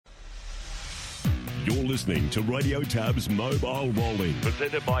You're listening to Radio Tab's Mobile Rolling,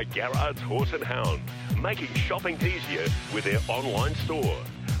 presented by Garrard's Horse and Hound, making shopping easier with their online store.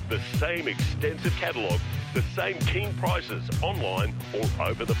 The same extensive catalogue, the same keen prices online or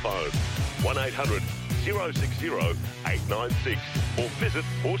over the phone. 1800 060 896 or visit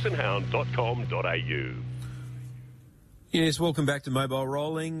horseandhound.com.au. Yes, welcome back to Mobile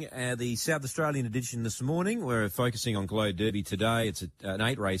Rolling, the South Australian edition this morning. We're focusing on Globe Derby today. It's an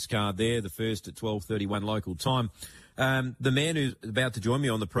 8-race card there, the first at 12:31 local time. The man who's about to join me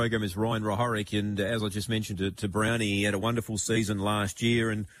on the program is Ryan Rohoric, and as I just mentioned to Brownie, he had a wonderful season last year,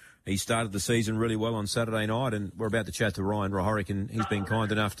 and he started the season really well on Saturday night, and we're about to chat to Ryan Rohoric, and he's been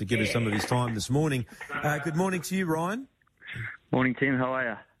kind enough to give us some of his time this morning. Good morning to you, Ryan. Morning, Tim. How are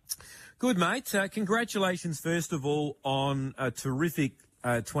you? Good, mate. Congratulations, first of all, on a terrific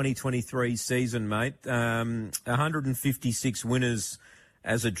 2023 season, mate. 156 winners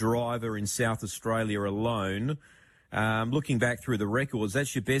as a driver in South Australia alone. Looking back through the records,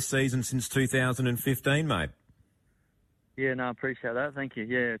 that's your best season since 2015, mate. Yeah, no, I appreciate that. Thank you.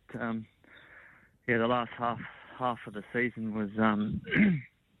 Yeah, the last half of the season was,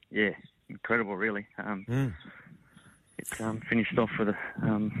 incredible, really. It's finished off with as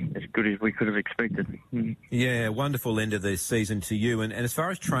good as we could have expected. Yeah, wonderful end of the season to you. And as far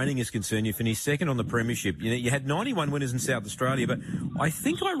as training is concerned, you finished second on the premiership. You had 91 winners in South Australia, but I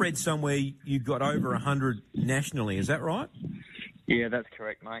think I read somewhere you got over 100 nationally. Is that right? Yeah, that's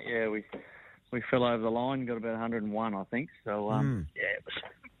correct, mate. Yeah, we fell over the line, got about 101, I think. So, it was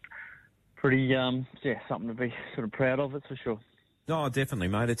pretty, something to be sort of proud of, that's for sure. Oh, definitely,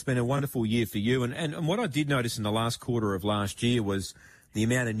 mate. It's been a wonderful year for you. And what I did notice in the last quarter of last year was the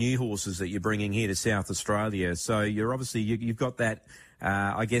amount of new horses that you're bringing here to South Australia. So you're obviously, you've got that,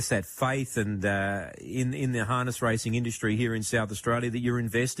 that faith and in the harness racing industry here in South Australia that you're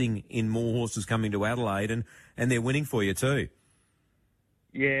investing in more horses coming to Adelaide and they're winning for you too.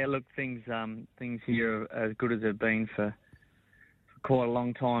 Yeah, look, things here are as good as they've been for quite a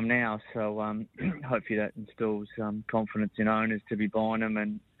long time now, so hopefully that instills confidence in owners to be buying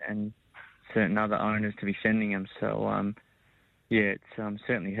them and certain other owners to be sending them. So, it's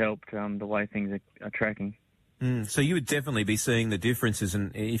certainly helped the way things are tracking. So you would definitely be seeing the differences,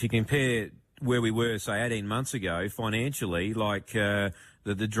 and if you compare where we were, say, 18 months ago financially, like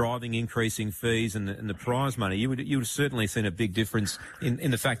the driving increasing fees and the prize money, you would have certainly seen a big difference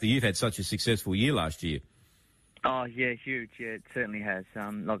in the fact that you've had such a successful year last year. Oh, yeah, huge. Yeah, it certainly has.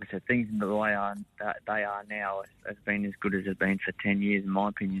 Like I said, things the way they are now has been as good as it's been for 10 years, in my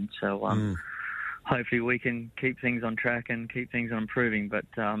opinion. So hopefully we can keep things on track and keep things on improving. But,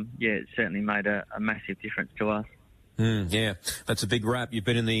 it certainly made a massive difference to us. Yeah, that's a big wrap. You've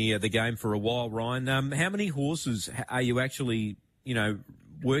been in the game for a while, Ryan. How many horses are you actually,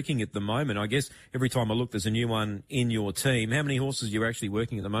 working at the moment? I guess every time I look, there's a new one in your team. How many horses are you actually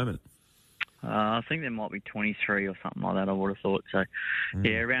working at the moment? I think there might be 23 or something like that, I would have thought. So,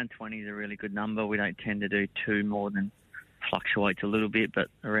 around 20 is a really good number. We don't tend to do two more than fluctuates a little bit, but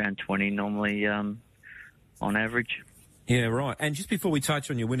around 20 normally on average. Yeah, right. And just before we touch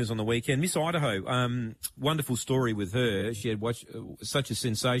on your winners on the weekend, Miss Idaho, wonderful story with her. She had such a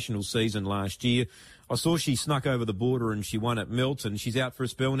sensational season last year. I saw she snuck over the border and she won at Milton. She's out for a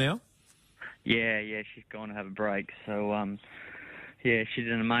spell now? Yeah, she's gone to have a break. So, she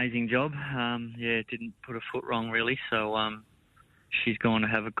did an amazing job. Didn't put a foot wrong, really. So she's going to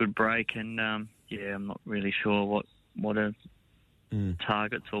have a good break. And, I'm not really sure what her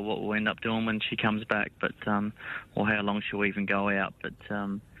targets or what we'll end up doing when she comes back, but or how long she'll even go out. But,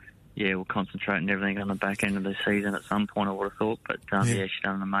 we'll concentrate on everything on the back end of the season at some point, I would have thought. But, she's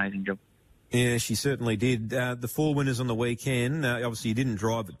done an amazing job. Yeah, she certainly did. The four winners on the weekend, obviously you didn't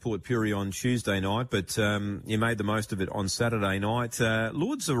drive at Port Pirie on Tuesday night, but you made the most of it on Saturday night.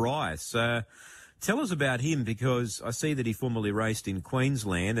 Lord Zarias, tell us about him, because I see that he formerly raced in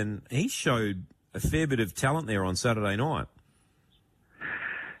Queensland and he showed a fair bit of talent there on Saturday night.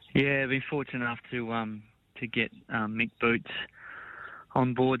 Yeah, I've been fortunate enough to get Mick Boots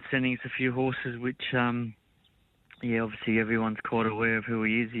on board, sending us a few horses, which... obviously everyone's quite aware of who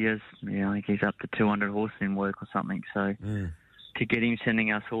he is. He has, I think he's up to 200 horses in work or something. So to get him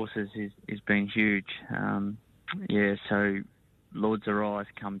sending us horses is been huge. So Lord Zarias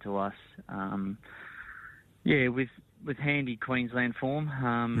come to us. With handy Queensland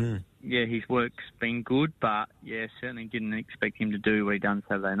form. His work's been good, but certainly didn't expect him to do what he done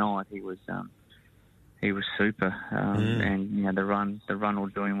Saturday night. He was super, and the run will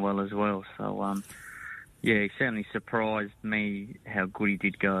do him well as well. So. He certainly surprised me how good he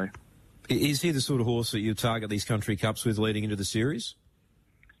did go. Is he the sort of horse that you target these country cups with leading into the series?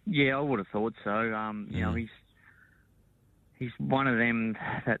 Yeah, I would have thought so. You know, he's one of them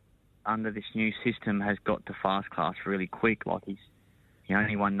that under this new system has got to fast class really quick. Like he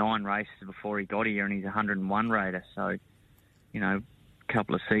only won 9 races before he got here, and he's a 101 rater. So, you know, a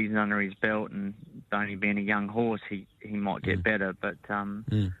couple of seasons under his belt, and only being a young horse, he might get better. But on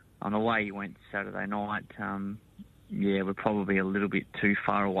the way he went Saturday night, yeah, we're probably a little bit too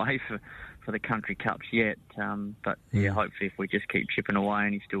far away for the country cups yet. But yeah, hopefully if we just keep chipping away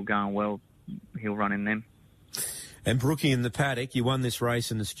and he's still going well, he'll run in them. And Brookie in the paddock, you won this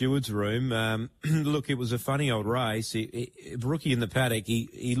race in the steward's room. Look, it was a funny old race. Brookie in the paddock,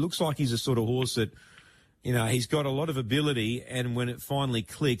 he looks like he's a sort of horse that, you know, he's got a lot of ability, and when it finally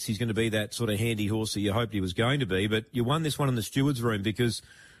clicks, he's going to be that sort of handy horse that you hoped he was going to be. But you won this one in the steward's room because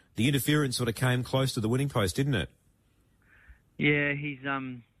the interference sort of came close to the winning post, didn't it? Yeah, he's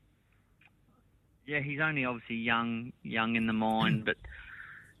only obviously young in the mind, but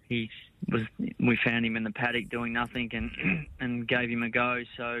we found him in the paddock doing nothing and gave him a go.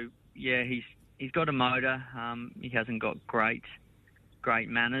 So yeah, he's got a motor. He hasn't got great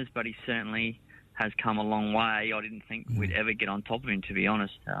manners, but he certainly has come a long way. I didn't think we'd ever get on top of him, to be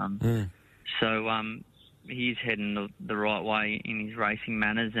honest. So he's heading the right way in his racing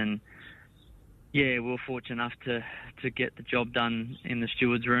manners, and yeah, we were fortunate enough to get the job done in the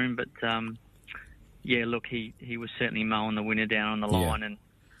steward's room. But yeah, look, he was certainly mowing the winner down on the line, and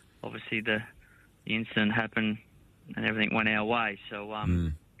obviously the incident happened and everything went our way. So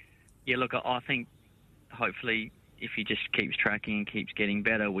yeah, look, I think hopefully if he just keeps tracking and keeps getting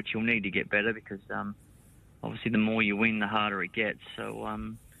better, which he'll need to get better because obviously the more you win, the harder it gets. So,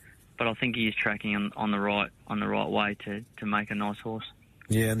 but I think he is tracking on the right way to make a nice horse.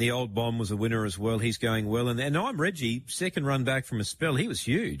 Yeah, and the old Bomb was a winner as well. He's going well. And I'm Reggie, second run back from a spell. He was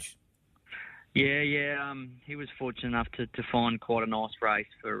huge. Yeah. He was fortunate enough to find quite a nice race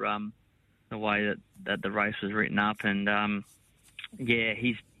for the way that the race was written up. And, yeah,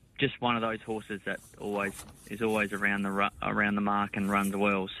 he's just one of those horses that is always around the mark and runs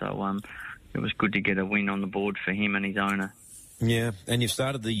well. So it was good to get a win on the board for him and his owner. Yeah, and you've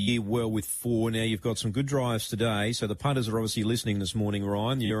started the year well with 4. Now you've got some good drives today. So the punters are obviously listening this morning,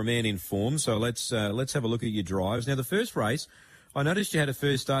 Ryan. You're a man in form, so let's have a look at your drives. Now the first race, I noticed you had a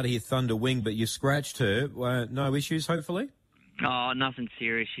first starter here, Thunder Wing, but you scratched her. No issues, hopefully? Oh, nothing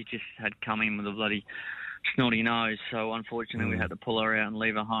serious. She just had come in with a bloody snotty nose, so unfortunately we had to pull her out and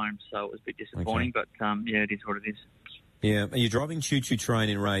leave her home. So it was a bit disappointing, but yeah, it is what it is. Yeah, and you're driving Choo Choo Train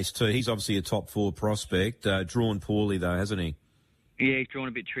in race 2. He's obviously a top 4 prospect, drawn poorly though, hasn't he? Yeah, he's drawn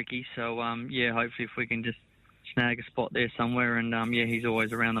a bit tricky, so yeah, hopefully if we can just snag a spot there somewhere, and yeah, he's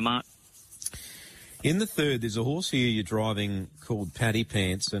always around the mark. In the third, there's a horse here you're driving called Paddy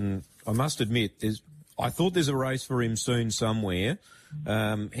Pants, and I must admit, I thought there's a race for him soon somewhere.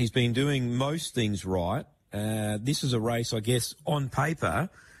 He's been doing most things right. This is a race, I guess, on paper,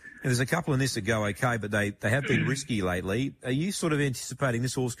 and there's a couple in this that go okay, but they have been risky lately. Are you sort of anticipating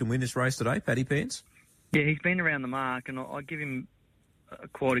this horse can win this race today, Paddy Pants? Yeah, he's been around the mark, and I give him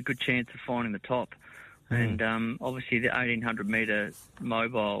quite a good chance of finding the top. And obviously the 1,800-metre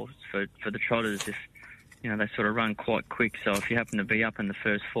mobiles for the trotters, if you know, they sort of run quite quick. So if you happen to be up in the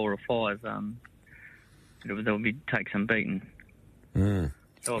first 4 or 5, they'll take some beating.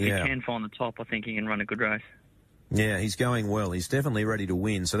 So if he can find the top, I think he can run a good race. Yeah, he's going well. He's definitely ready to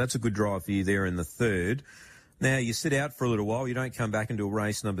win. So that's a good drive for you there in the third. Now, you sit out for a little while. You don't come back into a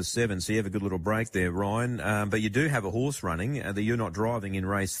race number 7, so you have a good little break there, Ryan. But you do have a horse running that you're not driving in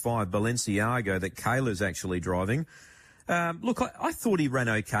race 5, Balenciago, that Kayla's actually driving. Look, I thought he ran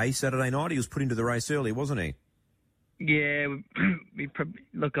okay Saturday night. He was put into the race early, wasn't he? Yeah,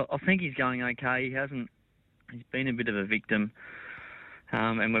 look, I think he's going okay. He's been a bit of a victim,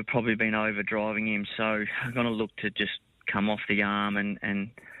 and we've probably been over-driving him. So I'm going to look to just come off the arm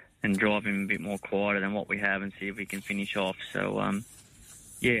and drive him a bit more quieter than what we have and see if we can finish off. So,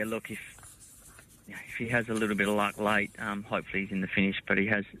 yeah, look, if he has a little bit of luck late, hopefully he's in the finish, but he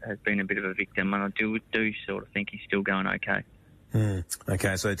has been a bit of a victim, and I do sort of think he's still going okay.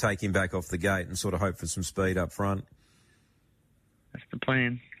 Okay, so take him back off the gate and sort of hope for some speed up front. That's the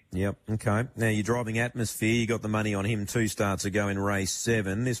plan. Yep, okay. Now, you're driving Atmosphere. You got the money on him 2 starts ago in race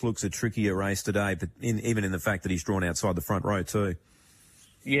 7. This looks a trickier race today, but even in the fact that he's drawn outside the front row too.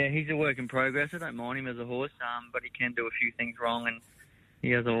 Yeah, he's a work in progress. I don't mind him as a horse, but he can do a few things wrong, and he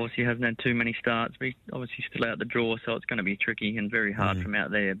has a horse. He hasn't had too many starts, but he's obviously still out the draw, so it's going to be tricky and very hard from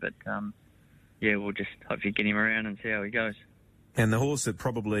out there. But, yeah, we'll just hopefully get him around and see how he goes. And the horse that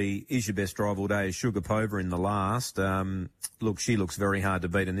probably is your best drive all day is Sugar Pova in the last. Look, she looks very hard to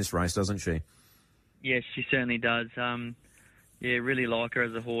beat in this race, doesn't she? Yes, she certainly does. Yeah, really like her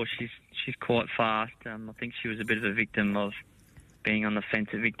as a horse. She's quite fast. I think she was a bit of a victim of being on the fence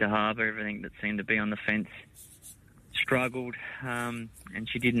at Victor Harbour. Everything that seemed to be on the fence struggled, and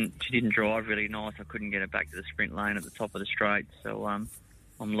she didn't drive really nice. I couldn't get her back to the sprint lane at the top of the straight. So I'm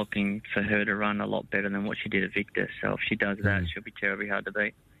looking for her to run a lot better than what she did at Victor. So if she does that, she'll be terribly hard to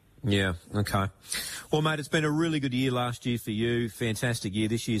beat. Yeah, okay. Well, mate, it's been a really good year last year for you. Fantastic year.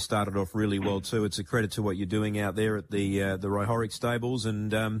 This year started off really well too. It's a credit to what you're doing out there at the Rohoric stables,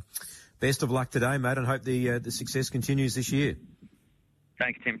 and best of luck today, mate, and hope the success continues this year.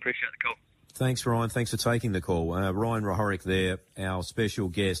 Thanks, Tim. Appreciate the call. Thanks, Ryan. Thanks for taking the call. Ryan Rohoric there, our special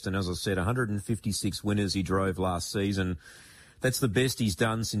guest, and as I said, 156 winners he drove last season. That's the best he's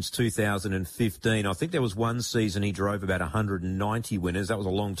done since 2015. I think there was one season he drove about 190 winners. That was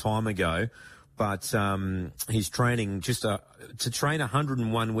a long time ago. But he's training to train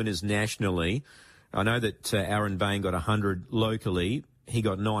 101 winners nationally. I know that Aaron Bain got 100 locally. He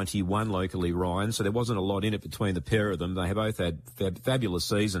got 91 locally, Ryan. So there wasn't a lot in it between the pair of them. They both had fabulous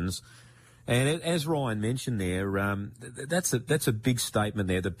seasons. And as Ryan mentioned there, that's a big statement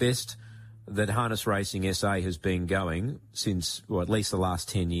there. The best that Harness Racing SA has been going since, well, at least the last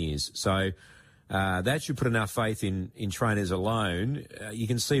 10 years. So that should put enough faith in trainers alone. You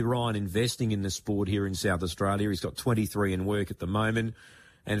can see Ryan investing in the sport here in South Australia. He's got 23 in work at the moment.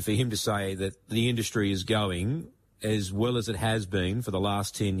 And for him to say that the industry is going as well as it has been for the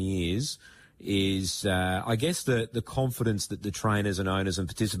last 10 years is, I guess, the confidence that the trainers and owners and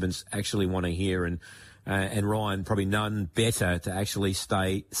participants actually want to hear. And Ryan, probably none better to actually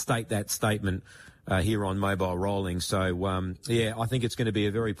state that statement here on Mobile Rolling. So, yeah, I think it's going to be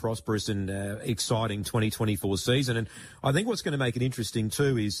a very prosperous and exciting 2024 season. And I think what's going to make it interesting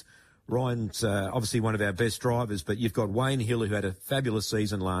too is Ryan's obviously one of our best drivers, but you've got Wayne Hill, who had a fabulous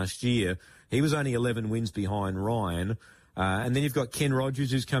season last year. He was only 11 wins behind Ryan. And then you've got Ken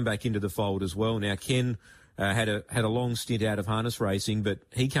Rogers, who's come back into the fold as well. Now, Ken had a long stint out of harness racing, but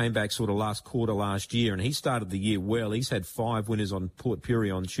he came back sort of last quarter last year, and he started the year well. He's had 5 winners on Port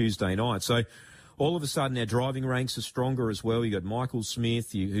Pirie on Tuesday night. So all of a sudden our driving ranks are stronger as well. You got Michael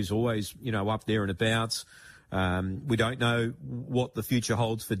Smith, who's always, up there and abouts. We don't know what the future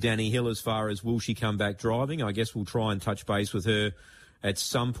holds for Danny Hill as far as will she come back driving. I guess we'll try and touch base with her at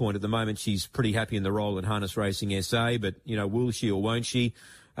some point. At the moment, she's pretty happy in the role at Harness Racing SA, but, will she or won't she?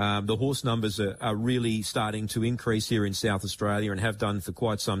 The horse numbers are really starting to increase here in South Australia and have done for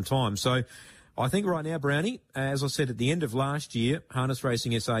quite some time. So I think right now, Brownie, as I said, at the end of last year, Harness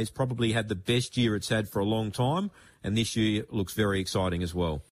Racing SA has probably had the best year it's had for a long time, and this year looks very exciting as well.